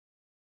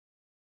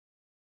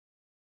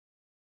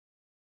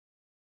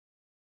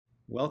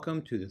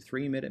Welcome to the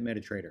 3-Minute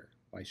MetaTrader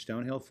by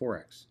Stonehill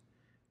Forex.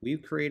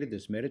 We've created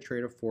this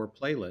MetaTrader 4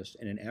 playlist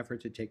in an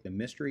effort to take the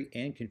mystery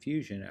and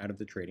confusion out of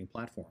the trading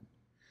platform.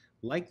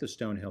 Like the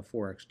Stonehill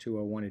Forex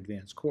 201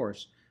 Advanced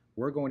course,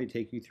 we're going to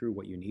take you through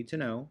what you need to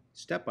know,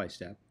 step by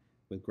step,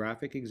 with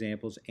graphic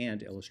examples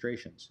and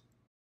illustrations.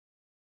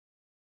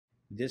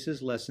 This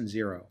is Lesson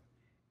 0,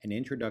 an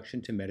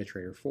introduction to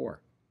MetaTrader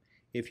 4.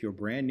 If you're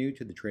brand new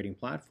to the trading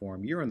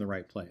platform, you're in the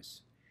right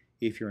place.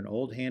 If you're an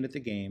old hand at the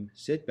game,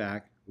 sit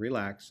back,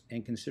 relax,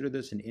 and consider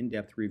this an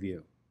in-depth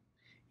review.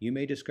 You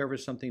may discover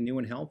something new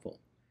and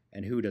helpful,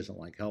 and who doesn't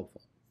like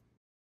helpful?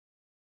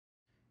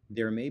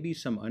 There may be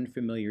some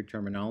unfamiliar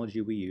terminology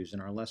we use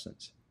in our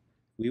lessons.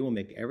 We will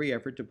make every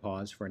effort to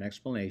pause for an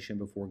explanation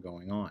before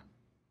going on.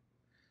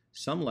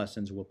 Some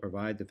lessons will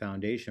provide the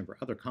foundation for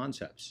other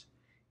concepts.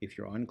 If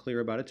you're unclear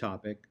about a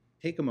topic,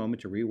 take a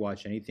moment to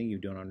rewatch anything you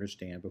don't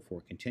understand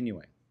before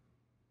continuing.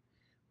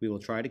 We will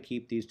try to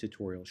keep these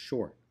tutorials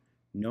short,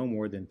 no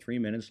more than 3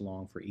 minutes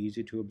long for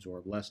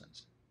easy-to-absorb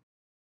lessons.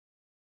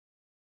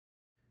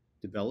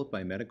 Developed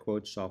by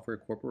MetaQuote Software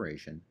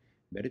Corporation,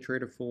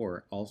 MetaTrader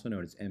 4, also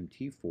known as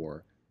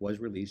MT4, was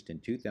released in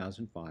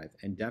 2005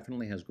 and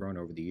definitely has grown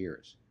over the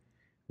years.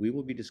 We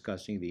will be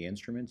discussing the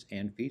instruments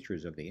and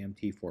features of the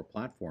MT4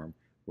 platform,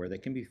 where they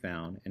can be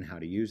found, and how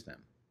to use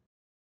them.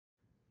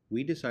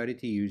 We decided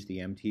to use the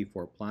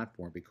MT4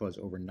 platform because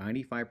over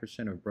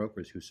 95% of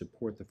brokers who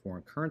support the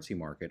foreign currency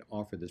market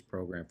offer this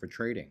program for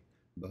trading,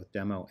 both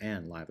demo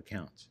and live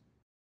accounts.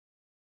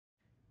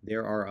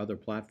 There are other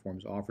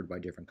platforms offered by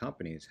different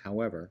companies.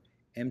 However,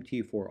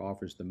 MT4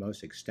 offers the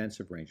most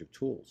extensive range of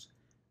tools,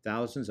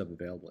 thousands of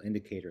available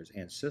indicators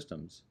and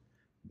systems,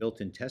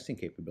 built-in testing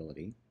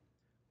capability,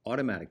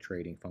 automatic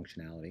trading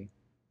functionality,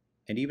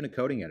 and even a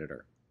coding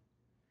editor.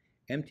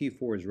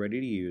 MT4 is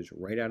ready to use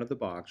right out of the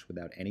box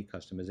without any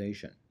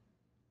customization.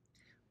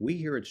 We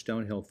here at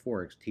Stonehill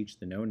Forex teach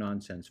the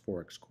No-Nonsense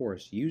Forex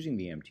course using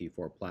the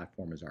MT4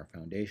 platform as our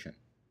foundation.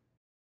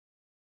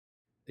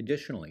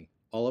 Additionally,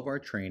 all of our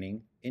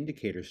training,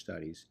 indicator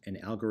studies,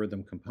 and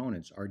algorithm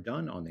components are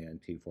done on the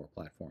MT4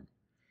 platform.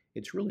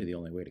 It's really the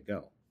only way to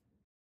go.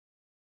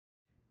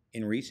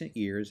 In recent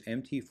years,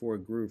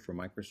 MT4 grew from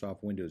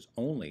Microsoft Windows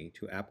only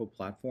to Apple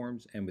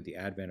platforms, and with the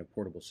advent of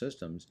portable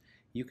systems,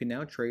 you can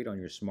now trade on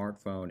your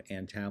smartphone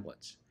and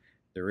tablets.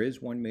 There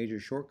is one major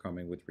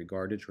shortcoming with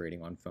regard to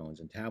trading on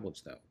phones and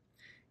tablets, though.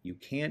 You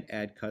can't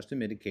add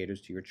custom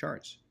indicators to your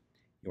charts.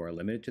 You are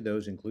limited to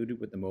those included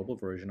with the mobile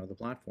version of the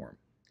platform.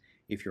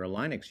 If you're a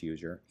Linux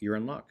user, you're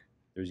in luck.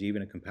 There's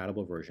even a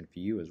compatible version for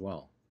you as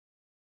well.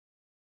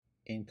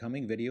 In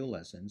coming video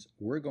lessons,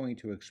 we're going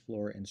to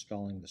explore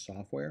installing the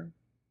software,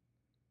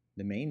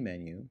 the main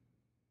menu,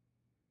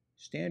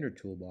 standard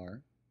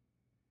toolbar,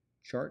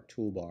 chart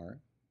toolbar,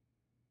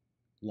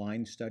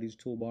 line studies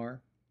toolbar,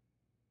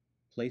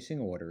 placing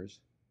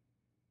orders,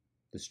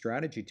 the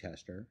strategy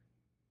tester,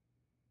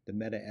 the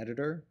meta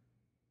editor,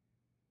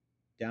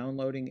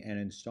 downloading and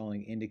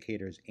installing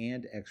indicators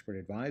and expert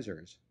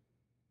advisors,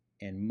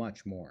 and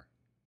much more.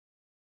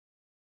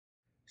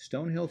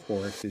 Stonehill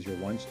Forex is your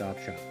one-stop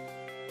shop.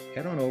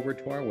 Head on over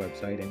to our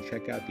website and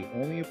check out the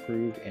only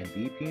approved and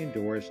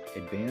VP-endorsed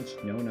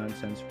Advanced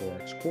No-Nonsense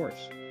Forex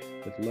course,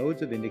 with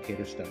loads of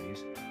indicator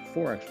studies,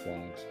 Forex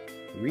blogs,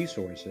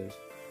 resources,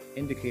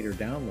 indicator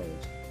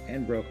downloads,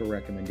 and broker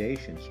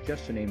recommendations,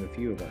 just to name a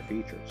few of our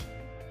features.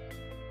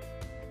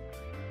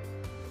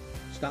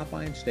 Stop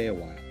by and stay a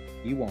while.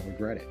 You won't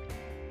regret it.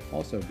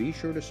 Also, be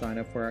sure to sign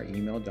up for our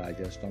email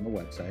digest on the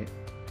website.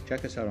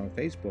 Check us out on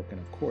Facebook,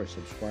 and of course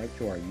subscribe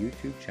to our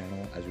YouTube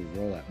channel as we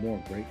roll out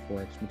more great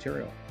Forex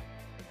material.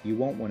 You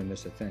won't want to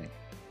miss a thing.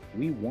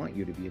 We want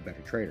you to be a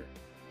better trader.